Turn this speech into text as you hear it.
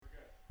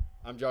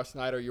I'm Josh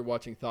Snyder. You're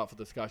watching Thoughtful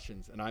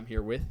Discussions, and I'm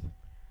here with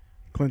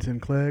Clinton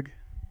Clegg.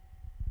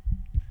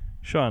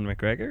 Sean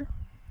McGregor.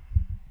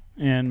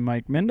 And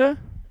Mike Minda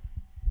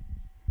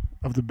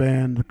Of the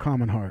band The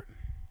Common Heart.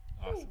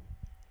 Awesome.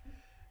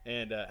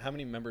 And how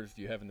many members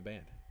do you have in the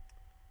band?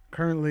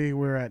 Currently,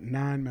 we're at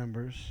 9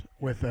 members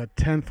with a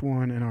 10th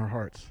one in our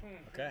hearts.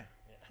 Okay.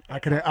 I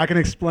can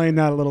explain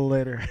that a little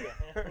later.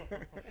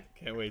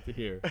 Can't wait to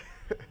hear.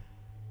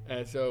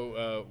 And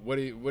so,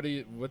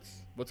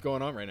 what's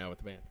going on right now with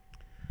the band?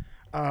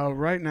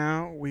 Right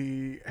now,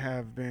 we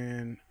have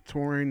been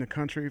touring the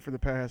country for the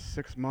past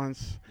 6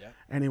 months, Yep.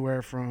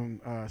 anywhere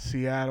from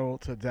Seattle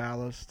to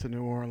Dallas to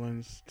New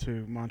Orleans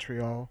to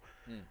Montreal.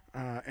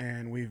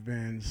 And we've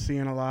been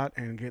seeing a lot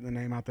and getting the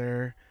name out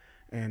there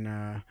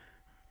and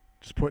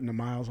just putting the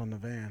miles on the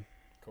van.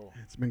 Cool.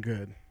 It's been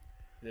good.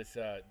 This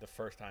the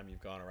first time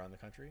you've gone around the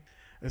country?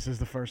 This is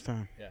the first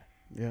time. Yeah.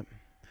 Yep.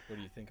 What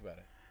do you think about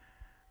it?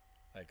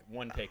 Like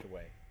one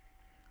takeaway.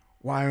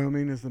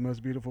 Wyoming is the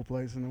most beautiful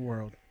place in the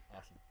world.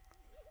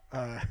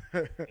 Awesome.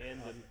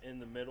 In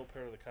the middle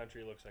part of the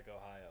country looks like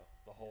Ohio.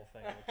 The whole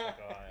thing looks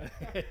like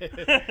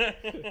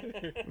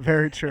Ohio.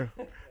 Very true.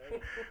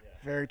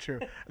 Very true.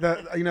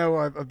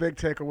 A big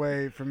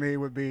takeaway for me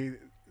would be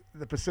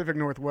the Pacific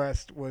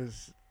Northwest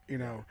was,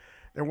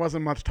 there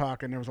wasn't much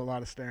talking. There was a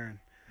lot of staring,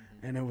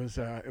 and it was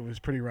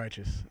pretty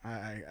righteous.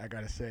 I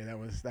gotta say that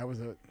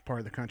was a part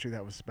of the country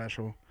that was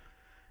special.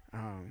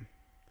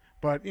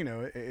 But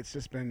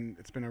it's been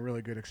a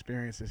really good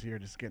experience this year,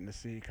 just getting to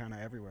see kind of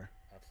everywhere.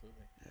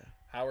 Absolutely. Yeah.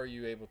 How are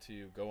you able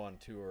to go on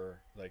tour?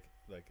 Like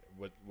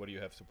what do you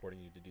have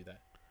supporting you to do that?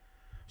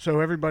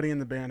 So everybody in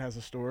the band has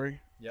a story.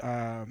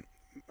 Yep.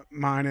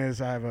 Mine is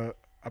I have a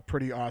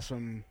pretty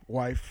awesome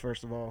wife,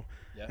 first of all,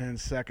 Yeah. and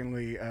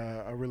secondly,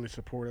 a really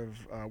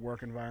supportive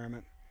work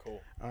environment.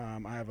 Cool.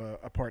 I have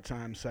a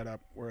part-time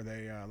setup where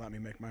they let me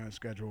make my own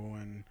schedule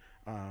and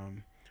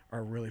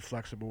are really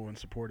flexible and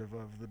supportive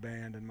of the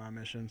band and my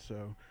mission.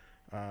 So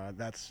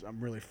I'm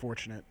really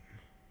fortunate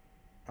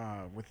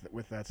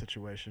with that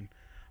situation.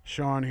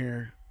 Sean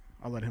here,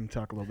 I'll let him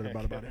talk a little bit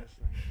about his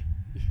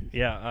thing.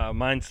 Yeah,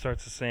 mine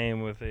starts the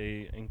same with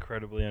a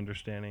incredibly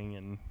understanding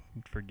and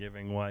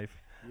forgiving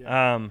wife.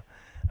 Yeah.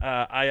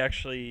 I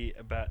actually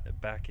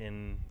back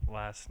in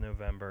last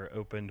November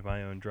opened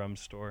my own drum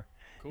store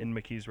in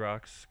McKees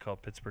Rocks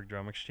called Pittsburgh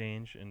Drum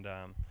Exchange, and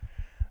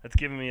that's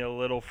given me a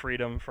little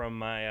freedom from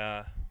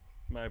my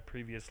my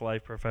previous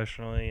life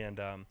professionally, and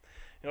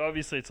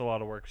obviously it's a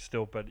lot of work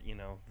still, but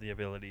the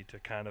ability to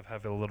kind of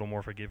have a little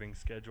more forgiving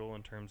schedule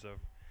in terms of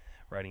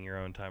writing your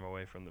own time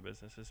away from the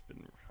business has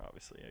been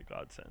obviously a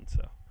godsend.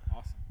 So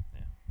Awesome.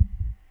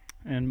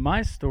 And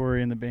my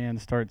story in the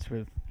band starts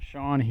with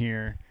Sean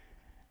here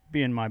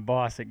being my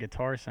boss at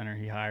Guitar Center.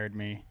 He hired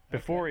me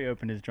before he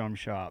opened his drum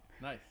shop.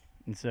 Nice.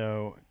 And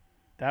so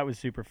that was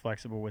super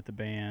flexible with the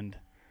band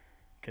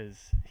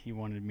because he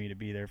wanted me to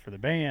be there for the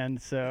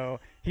band. So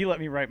he let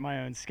me write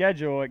my own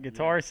schedule at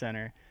Guitar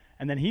Center.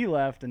 And then he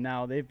left, and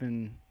now they've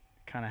been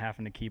kind of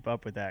having to keep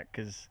up with that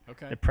because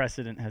the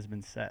precedent has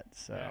been set.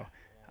 So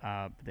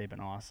they've been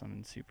awesome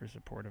and super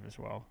supportive as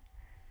well.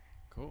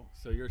 Cool.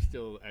 So you're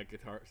still at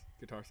Guitar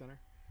Center?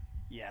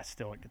 Yeah,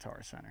 still at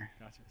Guitar Center.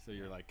 Gotcha. So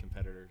you're like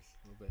competitors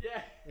a little bit.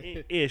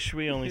 Yeah. Ish.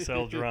 We only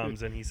sell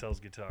drums and he sells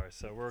guitars,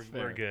 so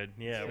we're good.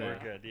 Yeah, Fair. we're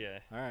good. Yeah.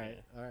 All right.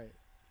 All right.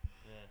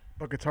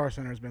 But Guitar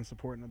Center has been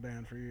supporting the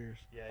band for years.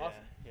 Yeah.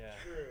 Awesome. Yeah.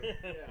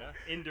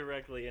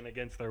 Indirectly and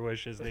against their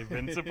wishes, they've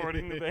been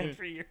supporting the band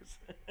for years.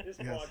 This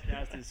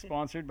podcast is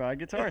sponsored by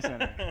Guitar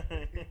Center.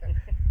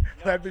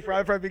 That'd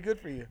probably be good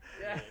for you.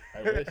 Yeah.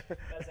 I wish.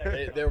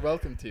 They're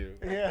welcome to.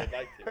 Yeah. They'd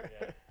like to.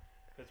 Yeah.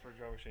 Pittsburgh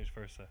Drum Exchange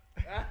first,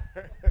 though.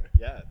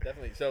 Yeah,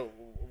 definitely. So,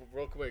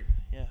 real quick,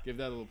 give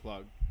that a little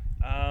plug.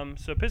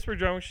 So Pittsburgh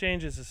Drum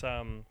Exchange is this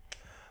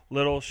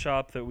little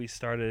shop that we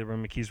started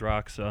in McKees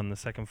Rocks on the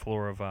second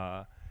floor of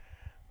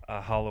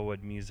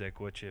Hollywood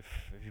Music, which if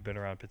you've been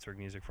around Pittsburgh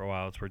music for a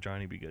while, it's where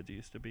Johnny B. Goods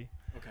used to be.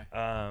 Okay.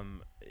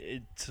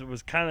 It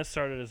was kind of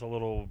started as a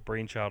little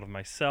brainchild of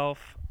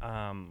myself,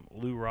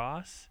 Lou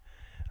Ross,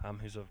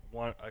 who's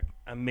an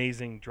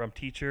amazing drum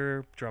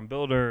teacher, drum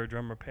builder,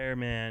 drum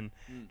repairman,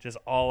 just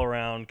all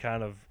around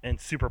kind of, and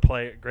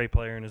great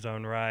player in his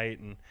own right.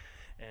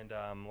 And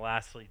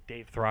lastly,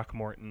 Dave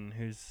Throckmorton,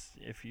 who's,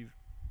 if you've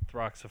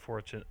Throck's a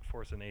force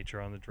of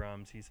nature on the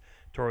drums. He's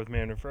toured with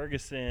Mariner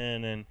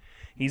Ferguson, and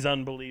he's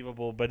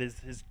unbelievable, but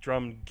his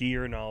drum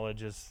gear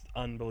knowledge is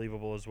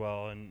unbelievable as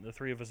well. And the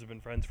three of us have been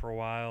friends for a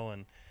while,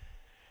 and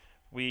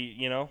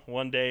we,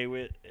 one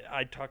day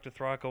I talked to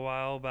Throck a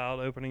while about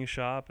opening a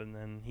shop, and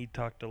then he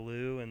talked to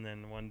Lou, and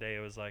then one day it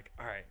was like,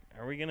 all right,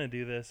 are we going to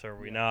do this or are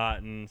we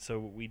not? And so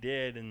we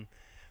did, and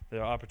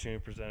the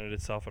opportunity presented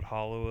itself at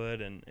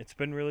Hollywood, and it's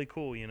been really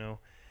cool. We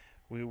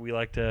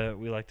like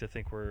to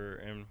think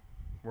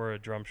we're a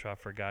drum shop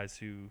for guys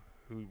who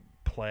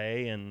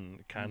play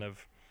and kind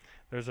of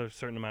there's a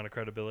certain amount of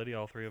credibility.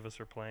 All three of us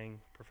are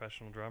playing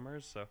professional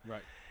drummers, so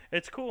Right.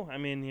 it's cool. I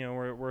mean,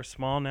 we're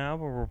small now,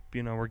 but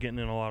we're getting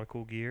in a lot of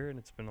cool gear, and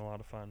it's been a lot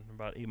of fun.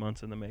 About 8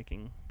 months in the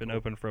making. Been Cool.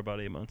 open for about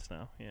 8 months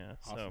now. Yeah.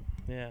 So Awesome.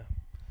 yeah.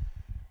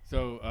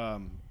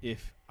 So,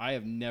 if I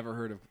have never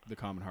heard of the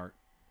Common Heart,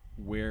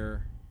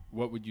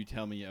 what would you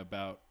tell me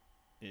about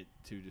it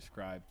to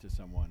describe to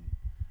someone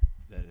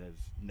that has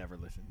never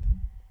listened,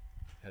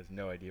 has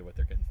no idea what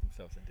they're getting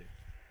themselves into?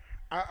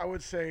 I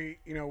would say,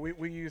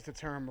 we use the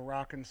term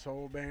Moroccan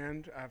soul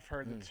band. I've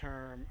heard the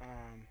term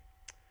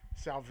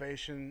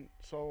Salvation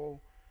soul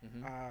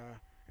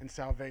and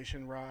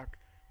Salvation rock.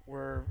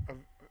 We're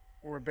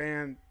a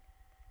band.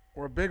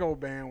 We're a big old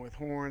band with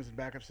horns and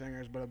backup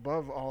singers, but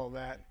above all of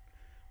that,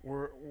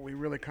 we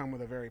really come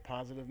with a very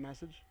positive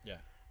message. Yeah.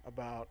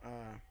 About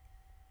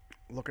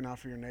looking out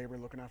for your neighbor,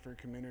 looking out for your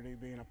community,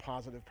 being a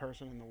positive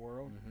person in the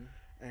world,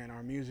 and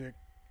our music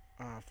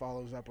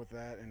follows up with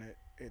that. And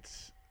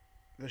it's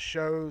the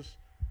shows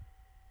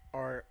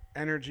are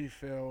energy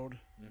filled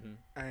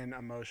and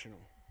emotional.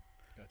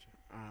 Gotcha.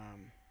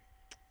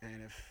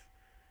 And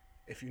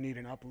if you need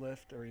an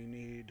uplift or you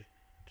need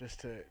just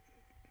to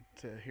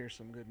hear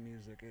some good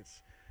music,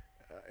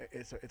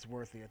 it's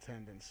worth the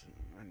attendance.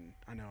 And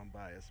I know I'm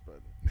biased,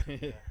 but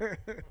but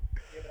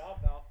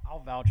I'll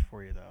vouch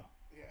for you though.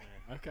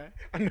 yeah. Okay.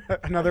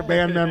 Another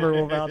band member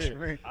will vouch for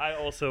me. I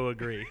also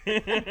agree.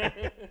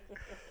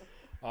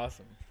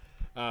 Awesome.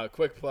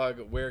 Quick plug,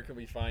 where can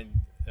we find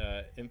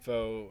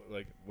info,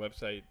 like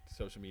website,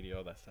 social media,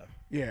 all that stuff?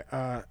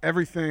 Yeah,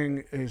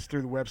 everything is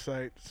through the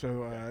website.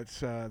 So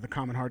it's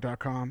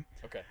thecommonheart.com.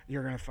 Okay.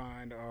 You're going to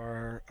find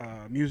our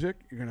music.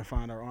 You're going to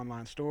find our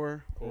online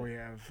store. Cool. Where we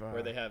have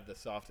Where they have the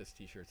softest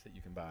T-shirts that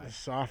you can buy. the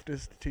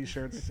softest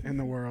T-shirts in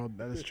the world.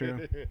 That is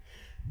true.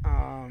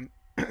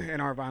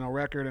 And our vinyl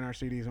record and our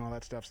CDs and all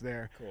that stuff's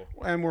there. Cool.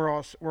 And we're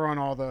on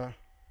all the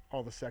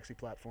sexy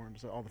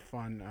platforms, all the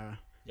fun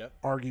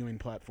arguing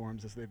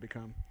platforms as they've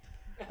become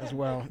as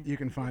well. You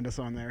can find us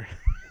on there.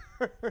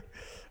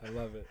 I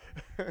love it.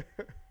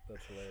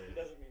 That's hilarious.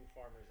 Doesn't mean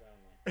farmers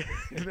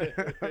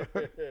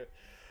only.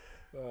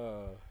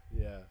 Oh,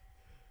 yeah.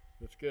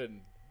 That's good.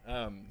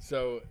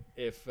 So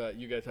if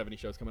you guys have any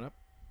shows coming up?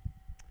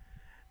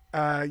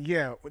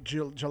 Yeah,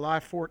 July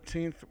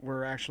 14th,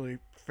 we're actually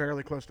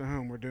fairly close to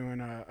home. We're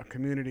doing a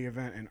community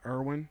event in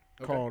Irwin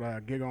called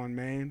Gig on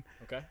Main.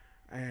 Okay.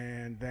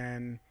 And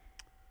then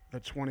the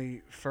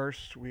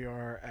 21st, we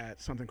are at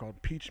something called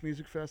Peach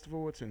Music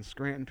Festival. It's in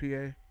Scranton,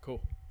 PA.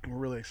 Cool. And we're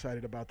really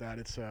excited about that.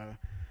 It's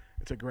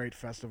a great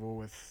festival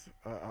with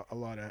a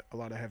lot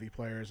of heavy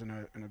players and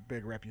a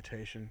big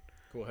reputation.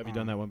 Cool. Have you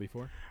done that one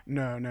before?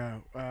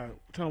 No.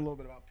 Tell them a little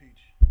bit about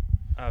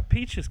Peach.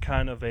 Peach is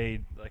kind of a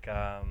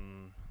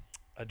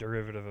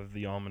derivative of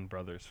the Allman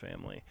Brothers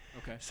family.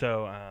 Okay.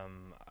 So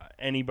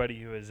anybody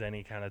who has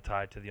any kind of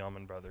tie to the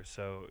Allman Brothers,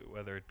 so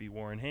whether it be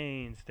Warren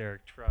Haynes,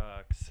 Derek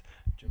Trucks,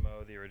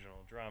 Jamo, the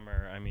original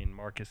drummer,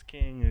 Marcus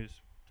King,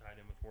 who's tied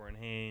in with Warren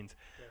Haynes,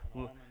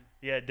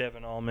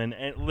 Devin Allman,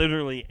 and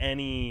literally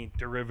any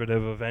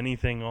derivative of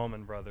anything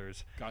Allman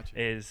Brothers Gotcha.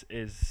 is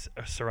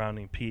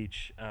surrounding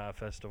Peach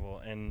Festival,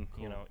 and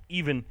Cool.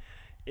 Even.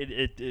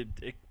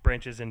 It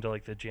branches into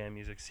like the jam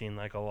music scene.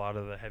 Like a lot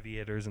of the heavy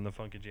hitters in the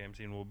funk and jam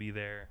scene will be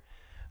there.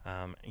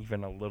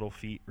 Even a Little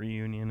Feat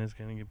reunion is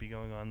going to be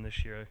going on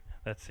this year.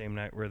 That same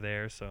night we're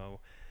there. So,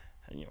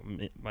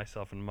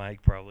 myself and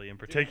Mike probably in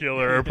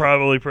particular are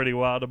probably pretty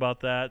wild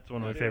about that. It's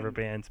one of my favorite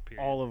bands.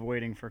 Period. All of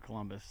Waiting for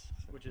Columbus,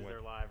 which is their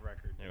live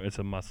record. It's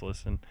a must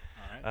listen.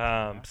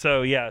 All right.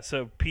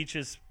 So Peach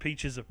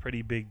is a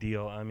pretty big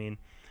deal.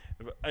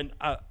 And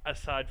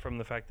aside from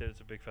the fact that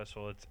it's a big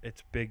festival,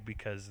 it's big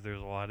because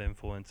there's a lot of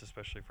influence,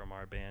 especially from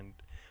our band,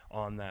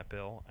 on that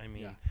bill.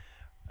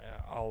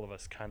 All of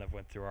us kind of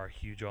went through our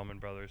huge Allman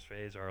Brothers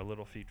phase, our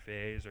Little Feat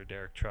phase, or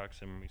Derek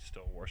Trucks, and we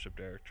still worship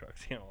Derek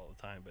Trucks, all the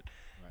time. But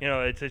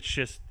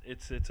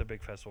it's a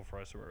big festival for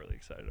us, and we're really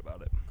excited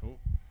about it. Cool.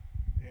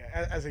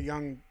 Yeah, as a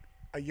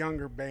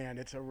younger band,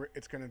 it's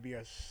going to be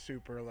a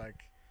super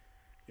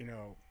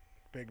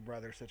Big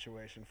Brother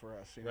situation for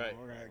us. Right.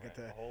 We're gonna get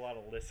A whole lot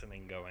of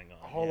listening going on.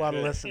 a whole lot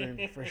of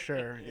listening for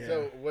sure. Yeah.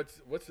 So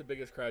what's the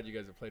biggest crowd you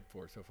guys have played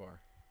for so far?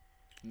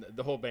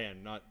 The whole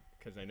band, not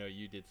because I know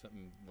you did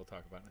something we'll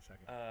talk about in a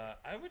second.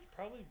 I would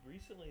probably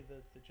recently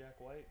the Jack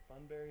White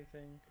Bunbury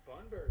thing.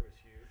 Bunbury was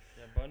huge.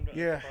 Yeah, Bunbury.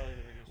 Yeah. Was probably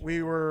the biggest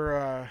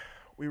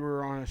We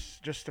were on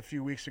just a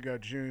few weeks ago,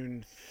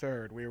 June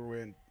 3rd. We were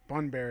in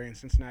Bunbury in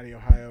Cincinnati,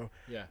 Ohio,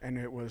 Yeah. and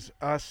it was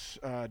us,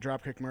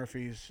 Dropkick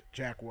Murphys,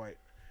 Jack White.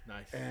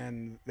 Nice.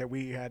 And that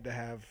we had to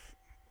have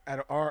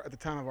at the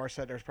time of our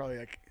set, there's probably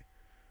like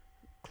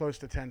close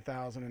to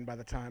 10,000, and by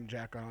the time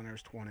Jack got on, there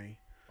was 20.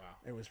 Wow.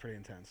 It was pretty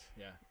intense.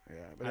 Yeah.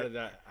 Yeah.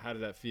 How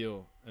did that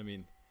feel?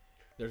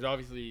 There's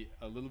obviously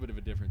a little bit of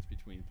a difference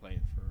between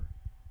playing for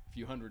a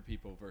few hundred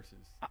people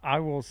versus. I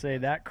will say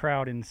that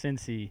crowd in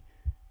Cincy,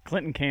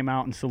 Clinton came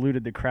out and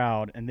saluted the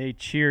crowd, and they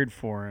cheered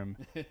for him.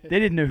 They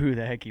didn't know who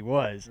the heck he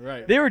was.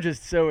 Right. They were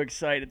just so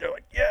excited. They're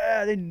like,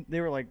 yeah. They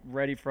were like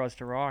ready for us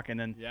to rock, and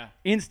then Yeah.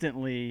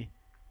 instantly,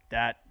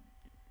 that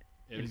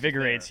It was just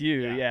invigorates there.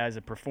 you. Yeah. Yeah, as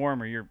a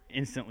performer, you're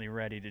instantly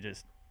ready to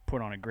just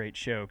put on a great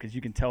show because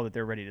you can tell that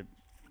they're ready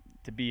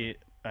to be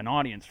an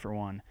audience for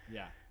one.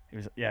 Yeah.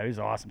 It was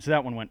awesome. So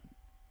that one went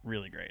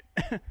really great.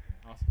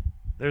 Awesome.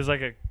 There's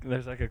like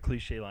a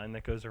cliche line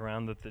that goes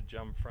around that the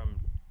jump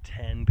from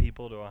 10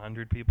 people to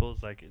 100 people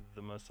is like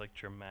the most like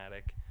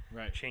dramatic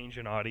Right. change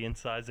in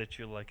audience size that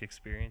you'll like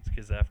experience,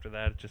 because after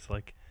that it's just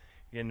like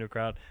you get into a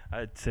crowd.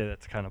 I'd say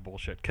that's kind of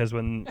bullshit, because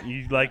when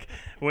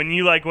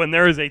when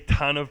there is a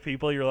ton of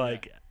people, you're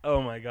like, oh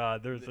my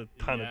god, there's a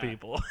ton of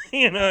people.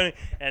 You know.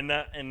 And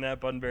that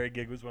Bunbury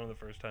gig was one of the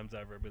first times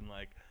I've ever been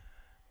like,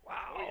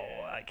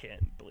 wow, I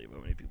can't believe how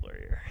many people are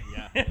here.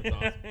 Yeah, that's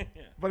awesome. Yeah.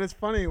 But it's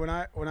funny when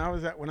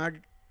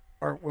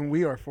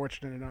we are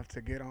fortunate enough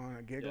to get on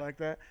a gig like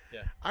that.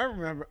 Yeah.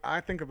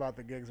 I think about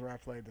the gigs where I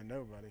played to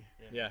nobody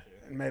Yeah.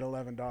 and made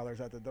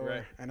 $11 at the door,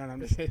 Right. and then I'm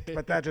just.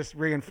 But that just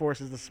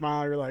reinforces the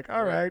smile. You're like,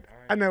 all right,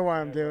 I know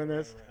why I'm doing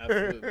this.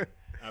 Absolutely.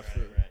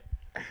 Absolutely.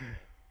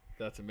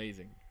 That's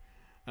amazing.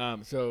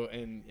 So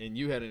and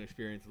you had an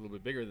experience a little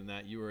bit bigger than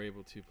that. You were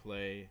able to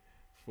play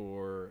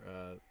for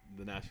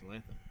the national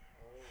anthem,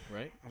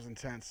 right? It was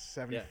intense.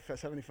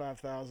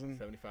 75,000.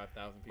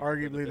 75,000 people.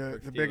 Arguably for the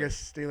Pittsburgh Steelers.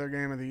 biggest Steeler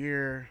game of the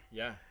year,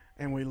 Yeah.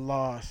 and we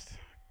lost.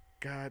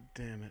 God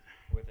damn it.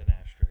 With an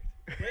asterisk.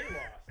 They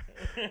lost.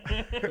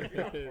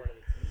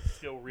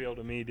 Still real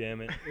to me,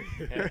 damn it.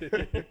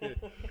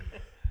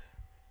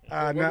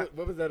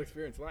 What was that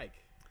experience like?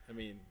 I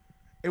mean,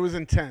 It was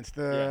intense.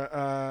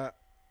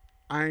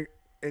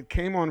 It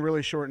came on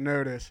really short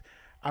notice.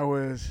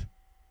 The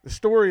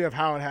story of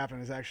how it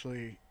happened is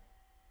actually,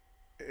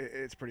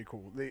 it's pretty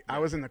cool. I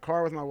was in the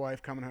car with my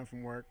wife coming home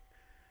from work,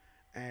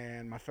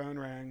 and my phone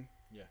rang.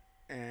 Yeah.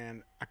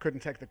 And I couldn't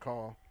take the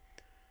call,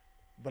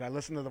 but I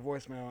listened to the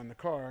voicemail in the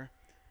car,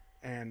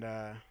 and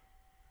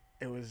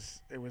it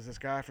was this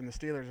guy from the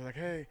Steelers. He was like,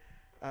 hey.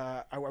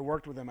 I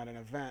worked with him at an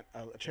event,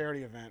 a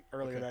charity event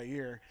earlier that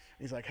year.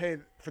 He's like, hey,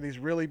 for these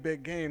really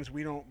big games,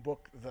 we don't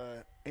book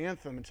the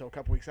anthem until a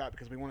couple weeks out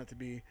because we want it to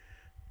be,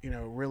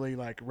 really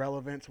like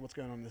relevant to what's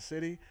going on in the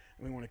city,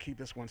 and we want to keep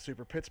this one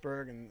super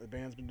Pittsburgh, and the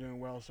band's been doing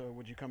well, so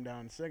would you come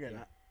down and sing it?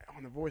 Yeah. And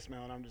on the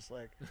voicemail, and I'm just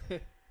like,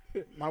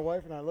 my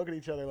wife and I look at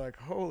each other like,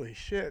 holy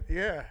shit,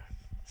 yeah.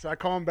 So I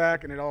call him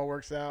back, and it all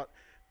works out.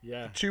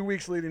 yeah. 2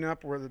 weeks leading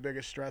up were the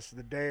biggest stress.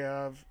 The day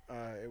of,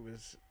 it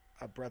was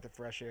a breath of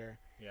fresh air.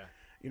 Yeah.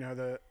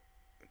 The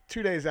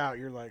 2 days out,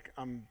 you're like,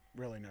 I'm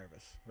really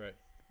nervous. Right.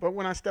 But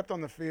when I stepped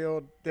on the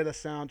field, did a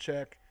sound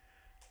check,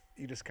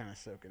 you just kind of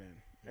soak it in,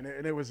 and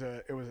it was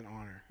an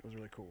honor. It was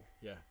really cool.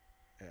 Yeah.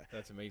 Yeah.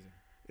 That's amazing.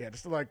 Yeah,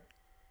 just like,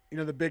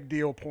 the big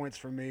deal points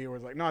for me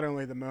was like not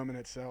only the moment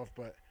itself,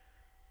 but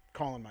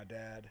calling my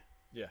dad,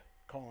 Yeah.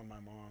 calling my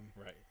mom,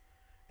 Right.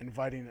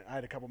 inviting. I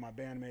had a couple of my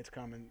bandmates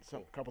come, and a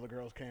couple of the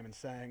girls came and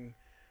sang.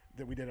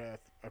 That we did a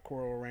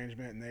choral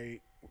arrangement, and they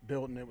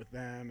building it with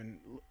them, and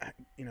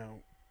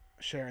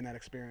sharing that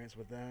experience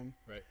with them.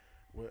 Right.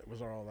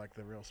 Was all like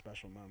the real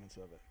special moments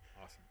of it.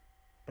 Awesome.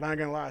 But I ain't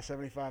gonna lie,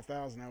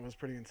 75,000, that was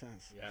pretty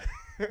intense. Yeah.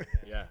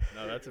 Yeah.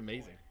 No, that's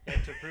amazing.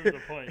 And to prove the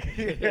point.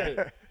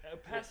 Yeah.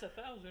 Past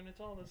 1,000, it's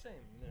all the same.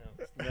 No.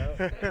 No.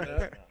 No, it's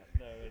not.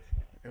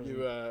 It was- You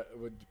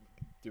would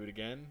do it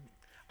again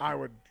I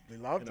would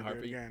love in to a do it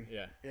heartbeat? again.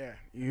 Yeah. Yeah.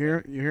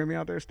 You hear me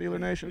out there, Steeler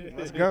Nation?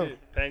 Let's go.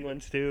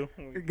 Penguins, too.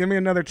 Give me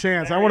another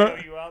chance. I want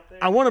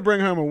to bring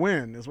home a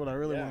win. Is what I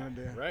really want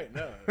to do. Right.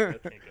 No. Can't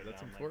That's, go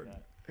that's down like important.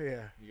 that.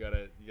 Yeah. You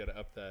gotta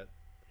up that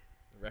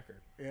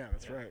record. Yeah,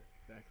 that's Yeah. right.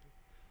 Exactly.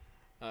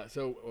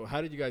 So how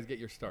did you guys get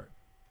your start?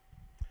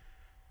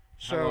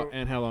 So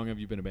How long have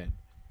you been a band?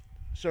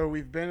 so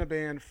we've been a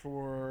band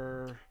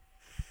for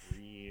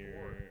 3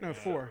 years. no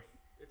 4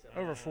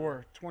 over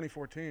 4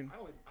 2014. I've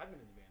been in the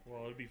band.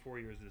 Well, it'll be 4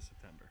 years this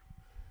September.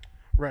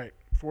 Right.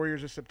 4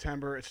 years of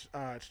September. It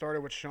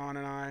started with Sean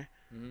and I.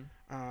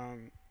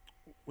 Mm-hmm.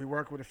 We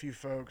worked with a few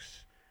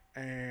folks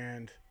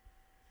and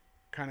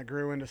kind of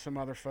grew into some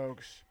other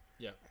folks.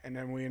 Yeah. And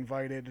then we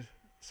invited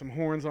some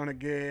horns on a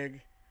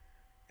gig,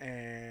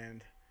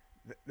 and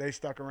they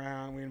stuck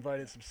around. We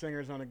invited some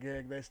singers on a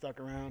gig. They stuck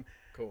around.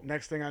 Cool.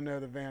 Next thing I know,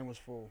 the van was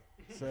full.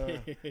 So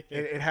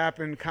it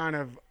happened kind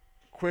of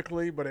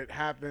quickly, but it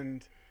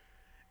happened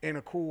in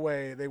a cool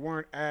way. They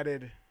weren't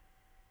added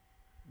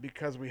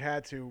because we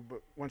had to,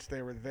 but once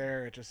they were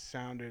there, it just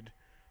sounded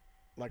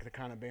like the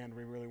kind of band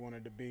we really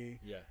wanted to be.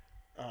 Yeah.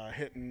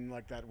 Hitting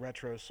like that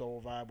retro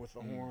soul vibe with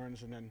the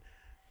horns, and then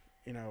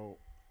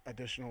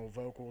additional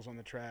vocals on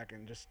the track,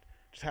 and just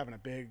having a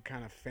big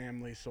kind of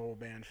family soul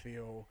band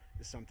feel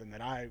is something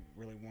that I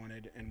really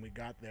wanted, and we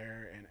got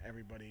there, and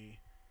everybody,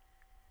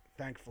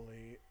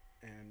 thankfully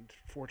and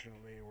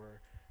fortunately,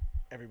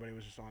 everybody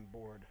was just on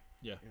board.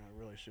 Yeah.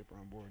 Really super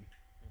on board.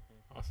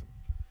 Awesome.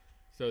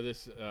 So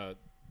this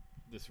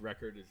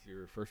record is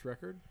your first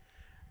record?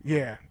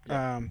 Yeah.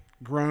 Yeah.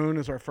 Grown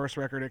is our first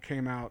record. It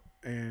came out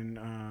in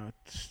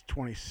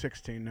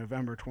 2016,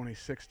 November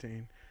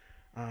 2016.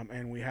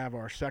 And we have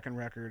our second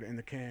record in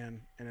the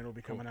can, and it'll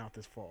be coming out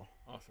this fall.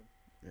 Awesome.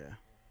 Yeah.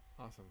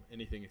 Awesome.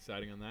 Anything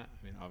exciting on that?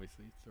 I mean,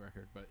 obviously it's the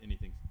record, but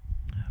anything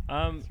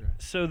That's right.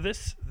 So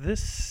this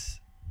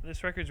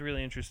record's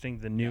really interesting.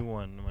 The new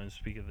one, when I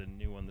speak of the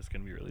new one that's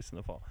going to be released in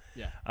the fall,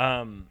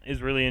 Yeah.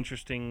 is really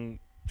interesting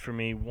for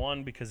me.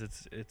 One, because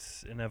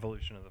it's an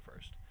evolution of the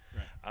first.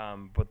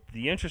 Right. But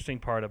the interesting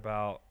part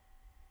about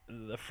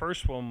the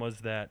first one was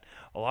that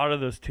a lot of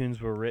those tunes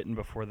were written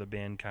before the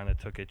band kind of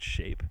took its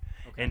shape.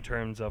 Okay. In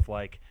terms of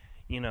like,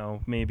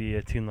 maybe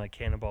a tune like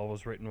Cannonball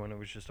was written when it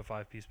was just a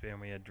 5-piece band.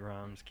 We had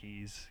drums,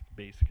 keys,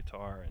 bass,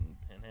 guitar,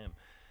 and him.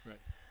 Right.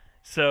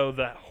 So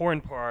the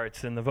horn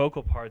parts and the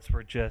vocal parts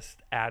were just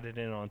added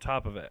in on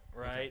top of it,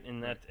 right? Okay,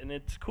 And right. and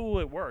it's cool,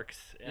 it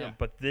works. Yeah.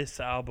 But this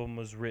album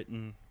was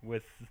written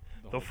with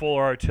the whole full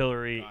thing.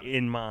 artillery Got it.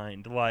 in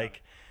mind,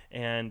 like,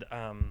 and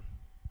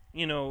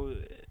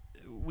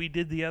we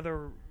did the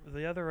other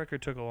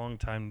record took a long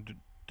time.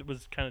 It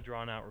was kind of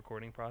drawn out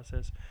recording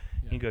process.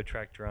 Yeah. You go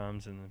track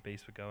drums and the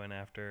bass would go in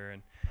after,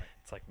 and Right.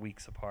 it's like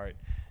weeks apart.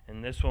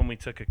 And this one we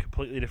took a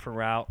completely different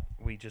route.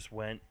 We just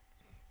went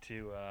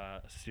to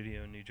a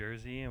studio in New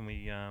Jersey, and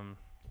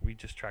we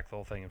just tracked the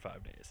whole thing in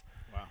 5 days.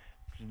 Wow.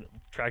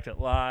 Tracked it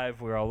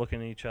live. We were all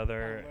looking at each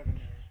other,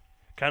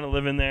 kind of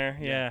living there,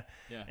 yeah.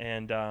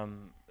 Yeah.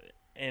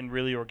 And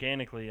really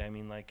organically. I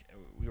mean, like,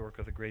 we work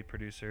with a great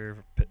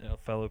producer, a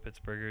fellow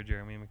Pittsburgher,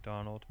 Jeremy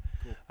McDonald.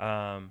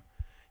 Cool.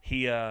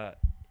 He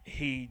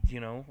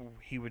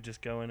would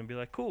just go in and be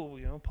like, cool,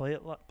 play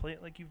it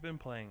like you've been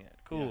playing it,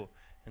 cool. Yeah.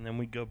 And then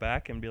we'd go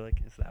back and be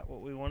like, is that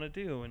what we want to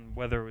do? And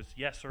whether it was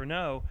yes or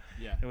no,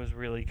 Yeah. it was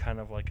really kind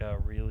of like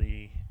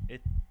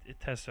it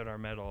tested our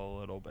mettle a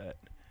little bit.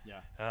 Yeah.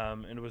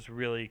 And it was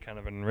really kind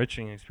of an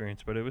enriching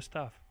experience, but it was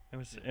tough. It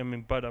was,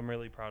 but I'm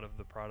really proud of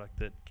the product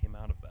that came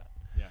out of that.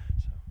 Yeah.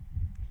 So.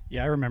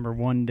 Yeah, I remember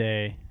one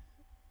day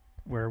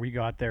where we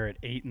got there at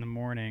 8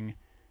 a.m.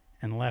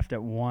 and left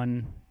at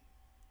 1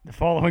 the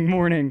following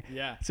morning.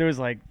 Yeah. So it was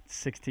like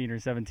 16 or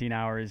 17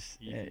 hours.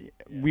 Easy.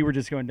 Yeah. We were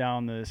just going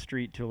down the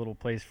street to a little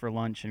place for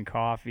lunch and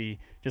coffee,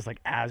 just like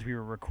as we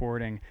were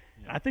recording.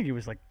 Yeah. I think it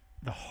was like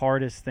the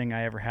hardest thing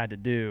I ever had to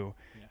do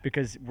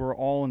because we're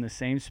all in the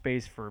same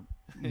space for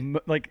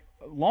like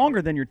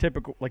longer than your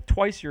typical, like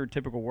twice your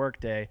typical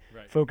work day,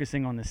 Right.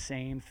 focusing on the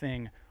same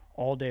thing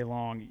all day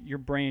long. Your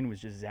brain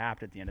was just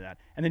zapped at the end of that.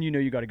 And then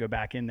you got to go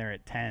back in there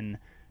at 10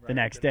 the Right.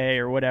 next day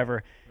or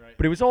whatever. Right.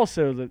 But it was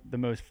also the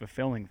most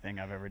fulfilling thing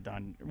I've ever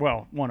done.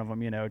 Well, one of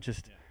them, it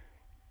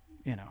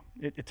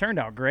turned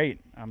out great.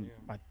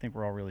 I think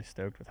we're all really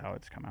stoked with how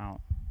it's come out.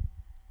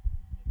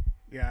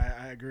 Yeah,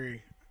 I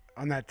agree.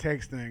 On that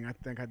takes thing, I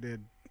think I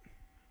did.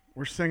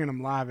 We're singing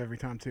them live every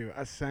time too.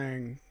 I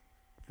sang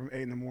from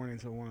 8 a.m.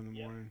 till 1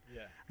 a.m.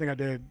 Yeah. I think I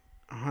did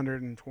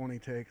 120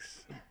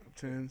 takes of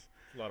tunes.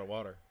 A lot of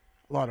water.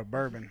 A lot of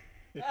bourbon.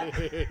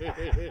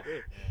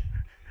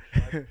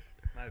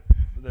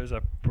 There's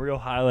a real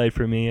highlight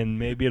for me, and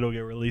maybe it'll get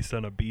released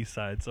on a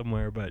B-side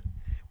somewhere, but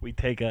we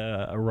take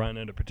a run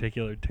at a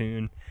particular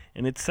tune,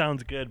 and it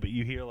sounds good, but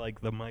you hear,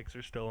 like, the mics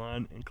are still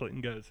on, and Clinton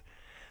goes,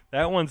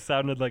 that one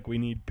sounded like we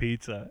need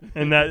pizza.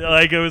 And that,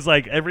 like, it was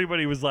like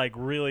everybody was, like,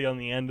 really on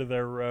the end of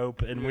their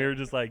rope, and we were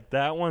just like,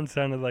 that one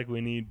sounded like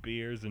we need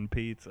beers and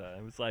pizza.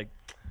 It was like,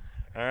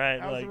 all right.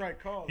 That was like, the right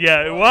call.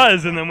 yeah, it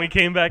was, and then we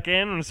came back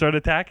in and started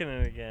attacking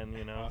it again,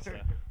 so.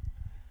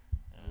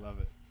 I love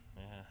it.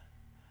 Yeah.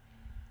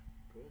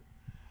 Cool.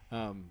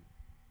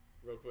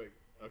 Real quick.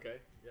 Okay.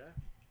 Yeah.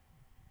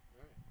 All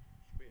right.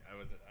 Sweet. I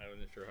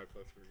wasn't sure how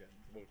close we were getting.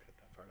 We'll cut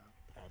that part out.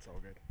 Oh, it's all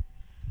good.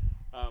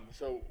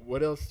 So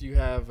what else do you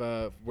have?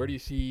 Where do you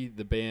see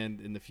the band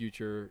in the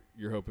future?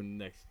 You're hoping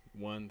next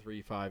 1,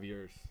 3, 5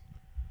 years.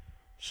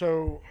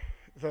 So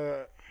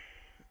the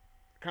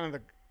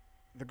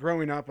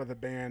growing up of the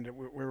band,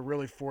 we were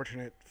really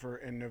fortunate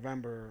in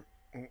November.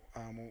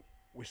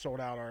 We sold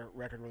out our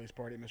record release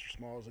party at Mr.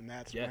 Smalls, and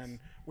that's Yes. when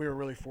we were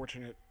really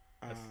fortunate.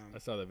 I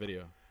saw that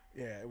video.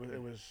 Yeah,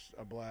 it was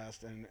a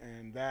blast,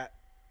 and that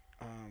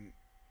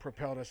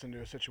propelled us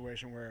into a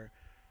situation where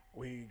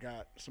we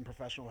got some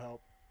professional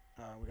help.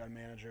 We got a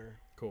manager.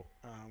 Cool.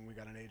 We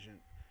got an agent,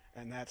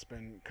 and that's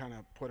been kind of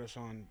put us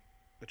on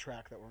the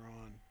track that we're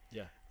on.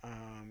 Yeah.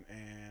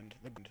 And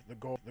the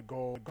goal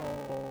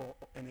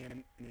in the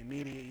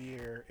immediate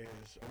year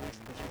is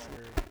this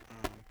year,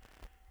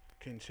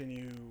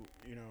 continue,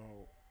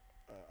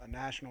 a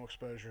national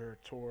exposure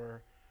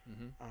tour,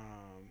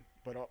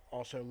 but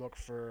also look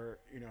for,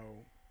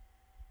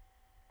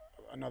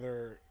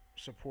 another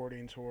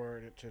supporting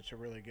tour to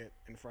really get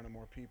in front of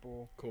more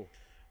people. Cool.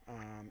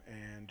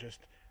 And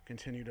just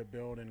continue to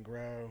build and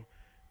grow,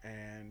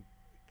 and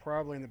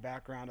probably in the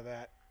background of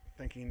that,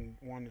 thinking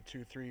 1 to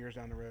 2, 3 years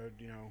down the road,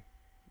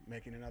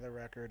 making another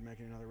record,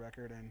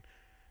 and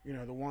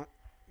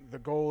the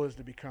goal is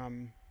to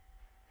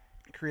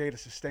create a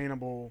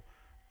sustainable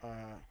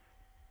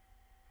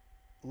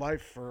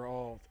life for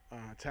all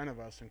 10 of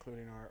us,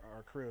 including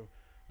our crew,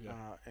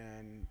 Yeah.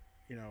 and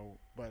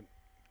but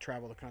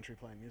travel the country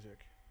playing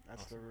music.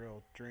 That's Awesome. the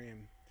real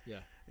dream.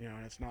 Yeah.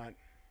 And it's not.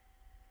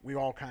 We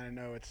all kind of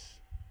know it's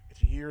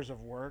years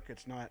of work.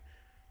 It's not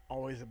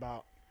always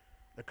about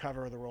the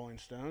cover of the Rolling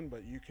Stone,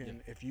 but you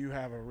can, if you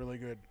have a really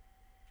good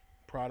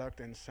product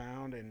and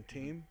sound and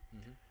team,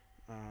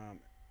 Mm-hmm.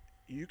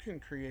 you can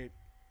create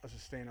a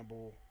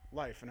sustainable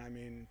life. And I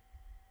mean,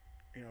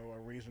 a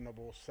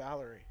reasonable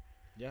salary.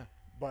 Yeah.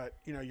 But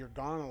you're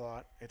gone a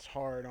lot. It's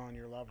hard on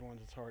your loved ones.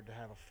 It's hard to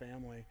have a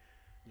family.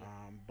 Yeah.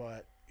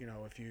 But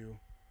if you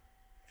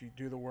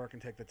do the work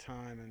and take the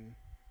time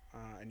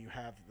and you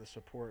have the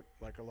support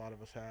like a lot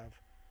of us have,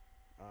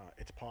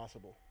 it's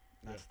possible.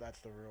 That's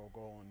the real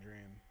goal and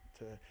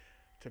dream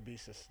to be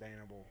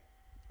sustainable.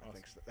 Awesome. I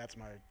think that's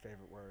my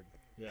favorite word.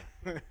 Yeah.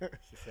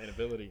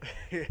 Sustainability.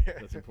 Yeah.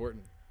 That's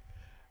important.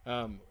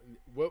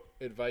 What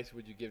advice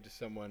would you give to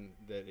someone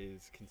that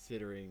is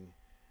considering,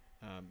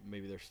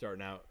 maybe they're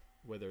starting out,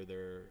 whether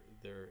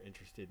they're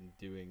interested in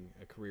doing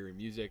a career in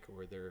music,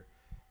 or they're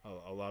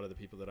a lot of the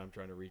people that I'm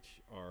trying to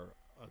reach are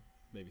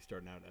maybe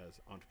starting out as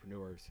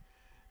entrepreneurs,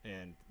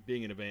 and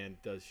being in a band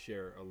does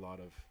share a lot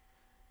of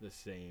the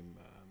same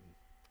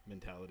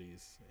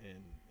mentalities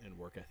and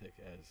work ethic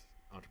as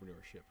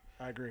entrepreneurship.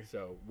 I agree.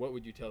 So what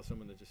would you tell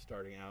someone that's just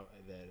starting out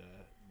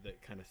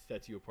that kind of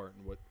sets you apart,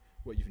 and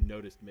what you've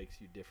noticed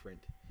makes you different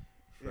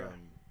from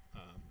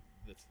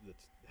that's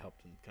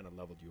helped and kind of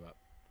leveled you up?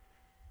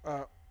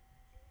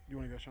 You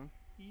want to go, Sean?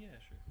 Yeah,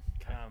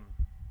 sure.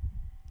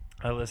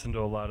 I listen to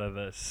a lot of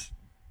this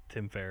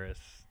Tim Ferriss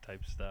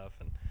type stuff,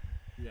 and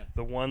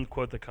the one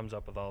quote that comes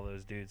up with all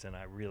those dudes, and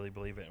I really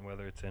believe it, and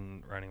whether it's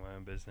in running my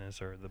own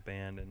business or the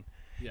band, and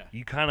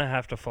you kind of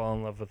have to fall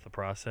in love with the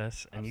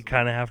process, and you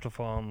kind of have to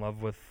fall in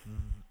love with.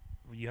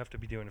 You have to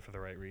be doing it for the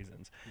right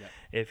reasons. Yeah.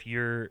 If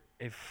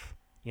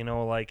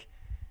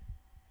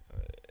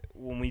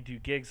when we do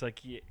gigs,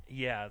 like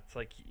it's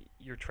like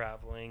you're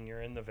traveling,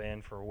 you're in the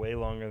van for way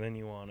longer than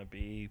you want to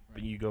be,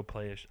 but you go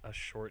play a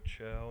short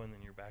show, and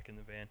then you're back in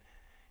the van.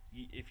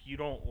 If you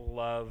don't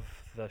love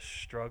the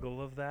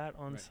struggle of that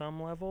on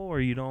some level, or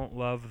you don't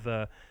love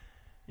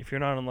if you're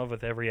not in love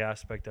with every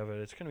aspect of it,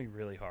 it's going to be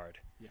really hard.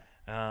 Yeah.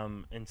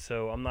 And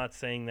so I'm not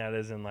saying that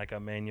as in like a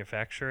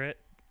manufacture it,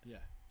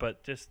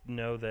 but just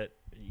know that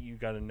you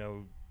got to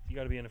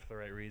be in it for the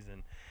right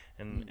reason.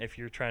 And if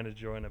you're trying to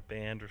join a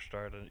band or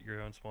start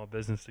your own small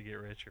business to get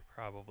rich, you're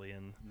probably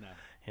in. No.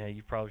 Yeah,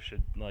 you probably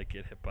should like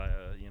get hit by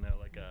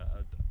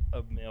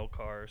a mail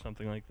car or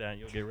something like that, and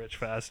you'll get rich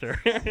faster.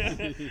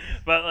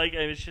 But like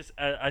it's just,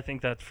 I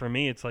think that for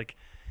me, it's like,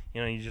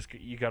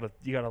 you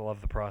gotta love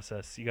the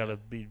process. You gotta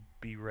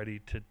be ready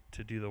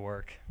to do the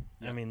work.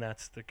 Yeah. I mean,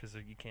 that's because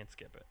you can't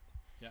skip it.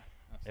 Yeah,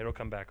 absolutely. It'll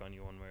come back on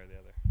you one way or the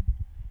other.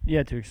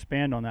 Yeah, to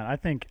expand on that, I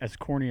think as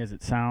corny as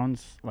it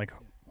sounds, like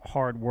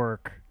hard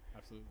work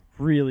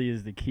really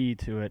is the key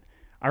to it.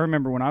 I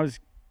remember when I was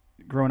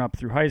growing up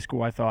through high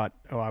school, I thought,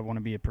 I want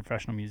to be a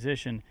professional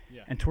musician.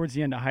 Yeah. And towards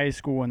the end of high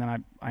school, and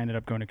then I ended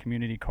up going to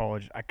community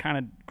college, I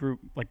kind of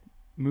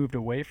moved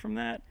away from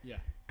that. Yeah.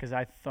 Because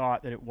I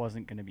thought that it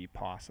wasn't going to be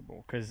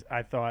possible. Because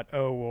I thought,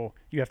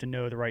 you have to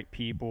know the right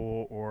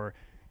people, or,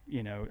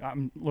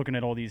 I'm looking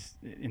at all these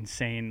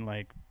insane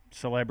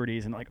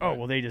celebrities, and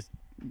they just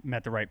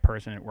met the right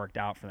person, and it worked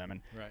out for them,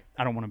 and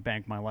I don't want to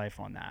bank my life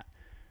on that.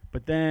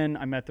 But then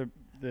I met the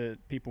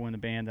people in the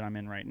band that I'm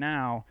in right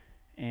now,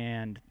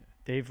 and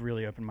they've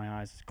really opened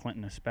my eyes,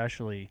 Clinton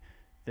especially,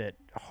 that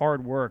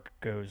hard work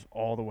goes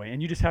all the way,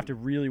 and you just have to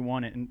really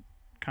want it. And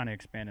kind of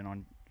expanding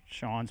on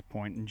Sean's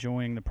point,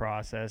 enjoying the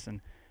process and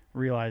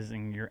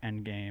realizing your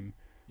end game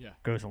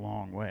goes a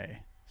long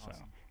way.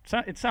 Awesome.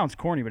 So it sounds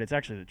corny, but it's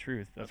actually the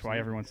truth. That's why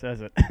everyone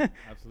says it.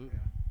 Absolutely.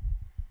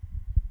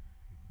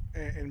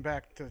 And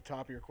back to the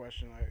top of your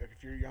question,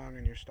 if you're young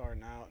and you're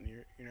starting out and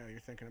you're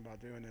thinking about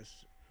doing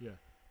this,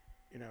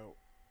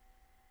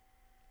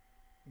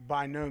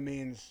 by no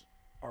means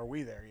are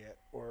we there yet,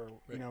 or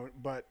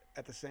but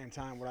at the same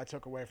time, what I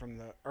took away from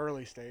the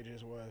early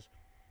stages was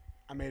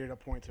I made it a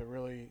point to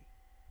really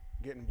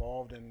get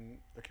involved in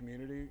the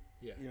community.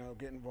 Yeah.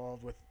 Get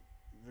involved with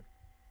the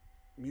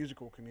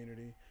musical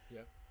community.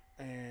 Yeah.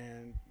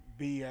 And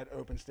be at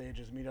open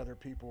stages, meet other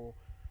people,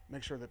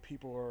 make sure that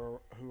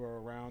people who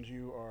are around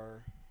you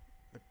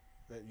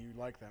that you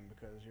like them,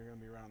 because you're going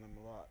to be around them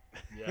a lot.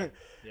 Yeah.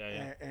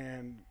 Yeah.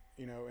 And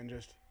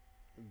just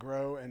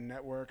grow and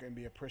network and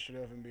be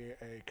appreciative and be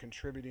a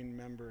contributing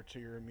member to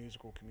your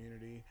musical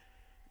community.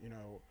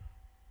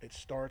 It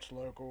starts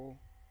local,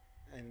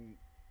 and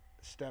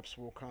steps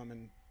will come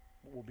and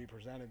will be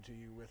presented to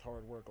you with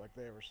hard work, like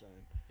they were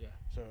saying. Yeah.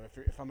 So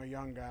if I'm a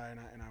young guy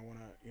and I want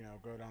to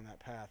go down that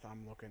path,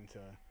 I'm looking to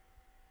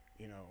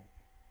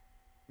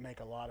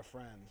make a lot of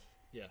friends.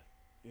 Yeah.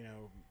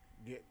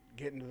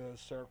 Get into those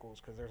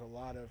circles, because there's a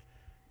lot of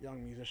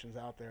young musicians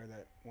out there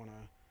that want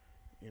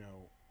to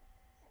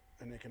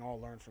and they can all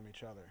learn from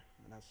each other,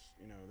 and that's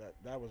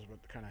that was what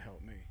kind of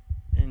helped me.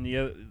 And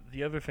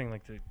the other thing,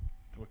 like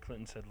what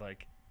Clinton said,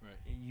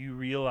 you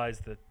realize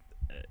that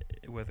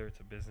whether it's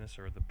a business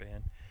or the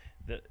band,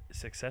 that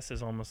success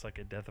is almost like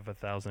a death of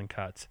 1,000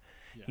 cuts.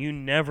 Yeah. You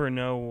never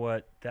know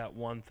what that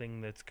one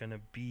thing that's going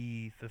to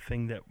be the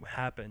thing that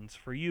happens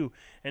for you.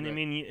 And I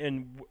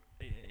mean,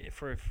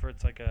 for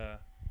it's like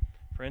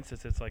for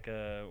instance, it's like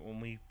when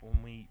we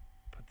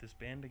put this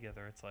band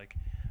together, it's like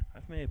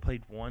I've maybe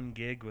played one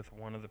gig with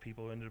one of the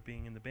people who ended up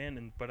being in the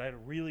band, but I had a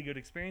really good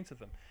experience with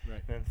them.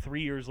 Right. And then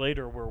 3 years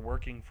later, we're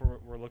looking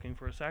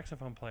for a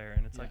saxophone player,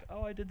 and it's Yeah. like,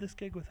 oh, I did this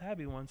gig with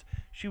Abby once.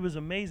 She was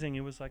amazing.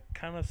 It was like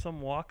kind of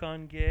some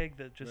walk-on gig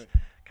that just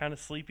kind of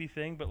sleepy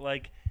thing, but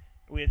like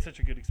we had such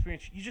a good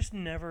experience. You just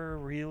never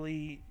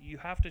really. You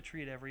have to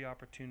treat every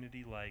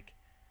opportunity like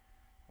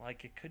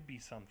it could be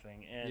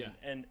something,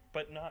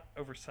 but not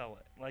oversell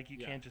it. Like you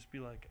can't just be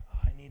like, oh,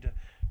 I need to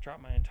drop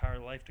my entire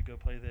life to go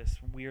play this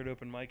weird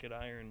open mic at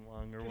Iron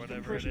Lung or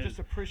whatever it is. Just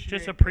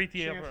appreciate The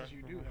chances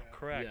you do have.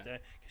 Correct. Yeah.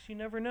 Because you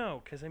never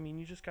know. Because, I mean,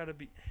 you just got to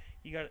be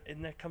 –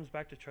 and that comes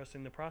back to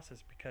trusting the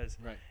process, because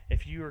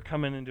if you are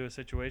coming into a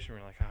situation where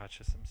you're like, oh, it's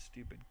just some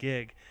stupid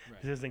gig,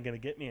 this isn't going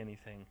to get me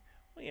anything.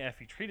 Well, yeah, if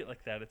you treat it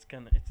like that, it's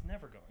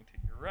never going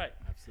to. You're right.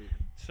 Absolutely.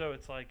 So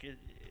it's like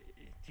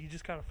you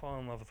just got to fall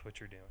in love with what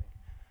you're doing.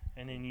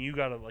 And then you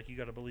gotta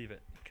believe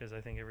it, because I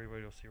think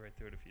everybody will see right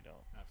through it if you don't.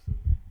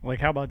 Absolutely. Like,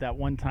 how about that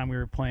one time we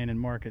were playing in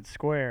Market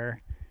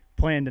Square,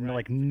 playing to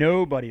like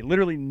nobody,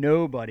 literally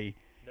nobody,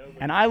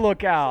 and I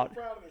look out.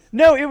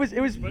 No, it was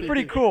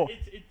pretty cool.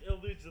 It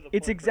alludes to the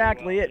It's point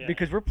exactly pretty well, it,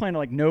 because we're playing to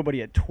like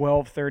nobody at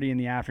 12:30 in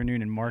the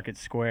afternoon in Market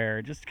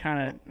Square. Just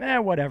kind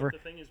of whatever.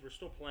 But the thing is, we're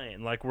still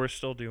playing. Like, we're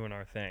still doing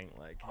our thing.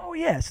 Like, Oh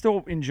yeah,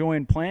 still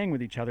enjoying playing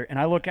with each other. And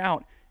I look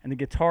out, and the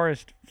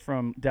guitarist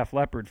from Def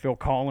Leppard, Phil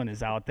Collin,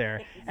 is out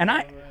there, and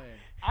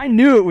I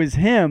knew it was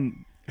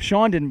him.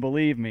 Sean didn't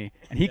believe me,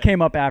 and he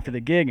came up after the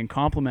gig and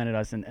complimented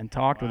us and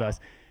talked with us.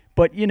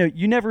 But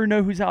you never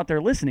know who's out there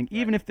listening.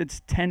 Even if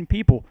it's 10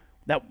 people,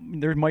 that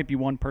there might be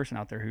one person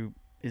out there who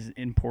is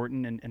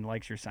important and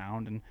likes your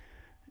sound, and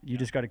you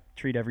just got to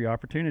treat every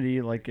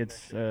opportunity like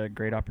it's a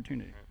great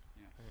opportunity.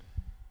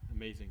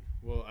 Amazing.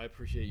 Well, I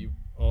appreciate you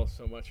all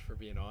so much for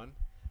being on.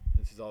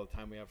 This is all the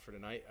time we have for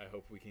tonight. I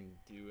hope we can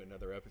do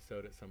another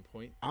episode at some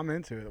point. I'm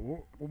into it.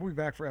 We'll be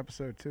back for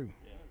episode 2.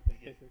 yeah,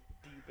 get deep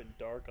and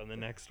dark on the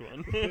next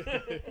one.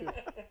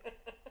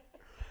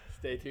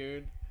 Stay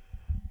tuned,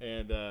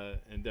 and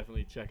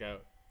definitely check them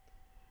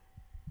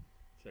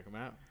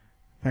out.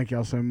 Thank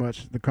y'all so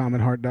much.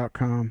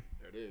 TheCommonHeart.com.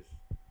 There it is.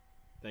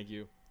 Thank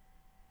you.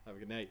 Have a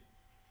good night.